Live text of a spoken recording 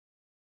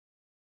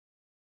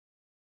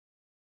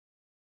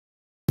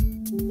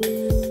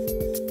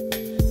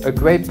A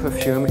great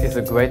perfume is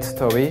a great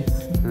story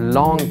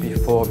long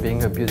before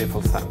being a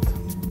beautiful scent.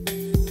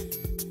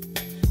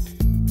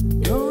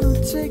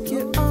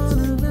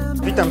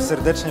 Witam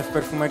serdecznie w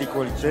Perfumerii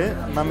Quality.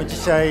 Mamy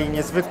dzisiaj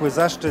niezwykły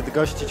zaszczyt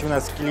gościć u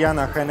nas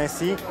Kiliana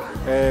Hennessy,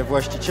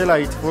 właściciela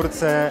i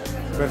twórcę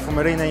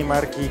perfumeryjnej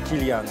marki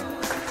Kilian.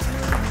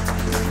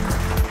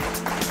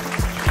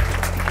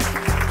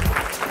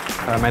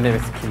 My name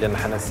is Kilian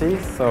Hennessy,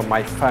 so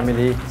my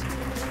family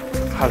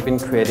has been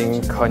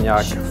creating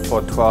cognac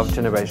for 12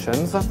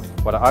 generations.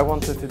 What I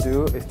wanted to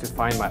do is to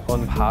find my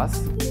own path.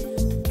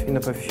 In a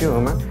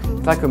perfume,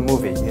 it's like a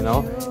movie, you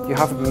know? You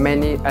have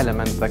many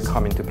elements that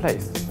come into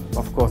place.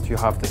 Of course, you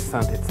have the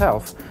scent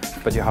itself,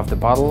 but you have the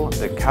bottle,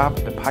 the cap,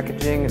 the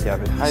packaging, the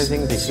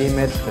advertising, the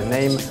image, the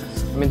name.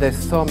 I mean,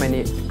 there's so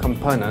many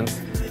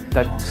components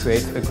that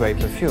create a great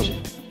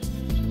perfume.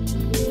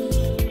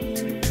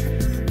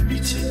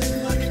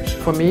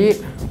 For me,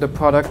 the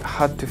product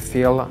had to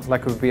feel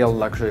like a real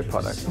luxury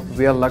product.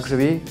 Real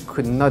luxury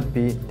could not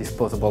be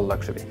disposable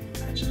luxury.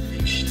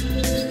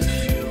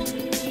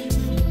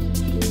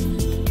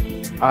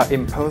 I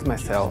imposed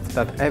myself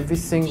that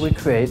everything we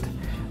create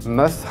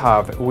must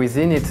have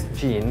within its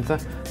genes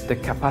the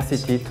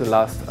capacity to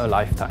last a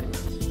lifetime.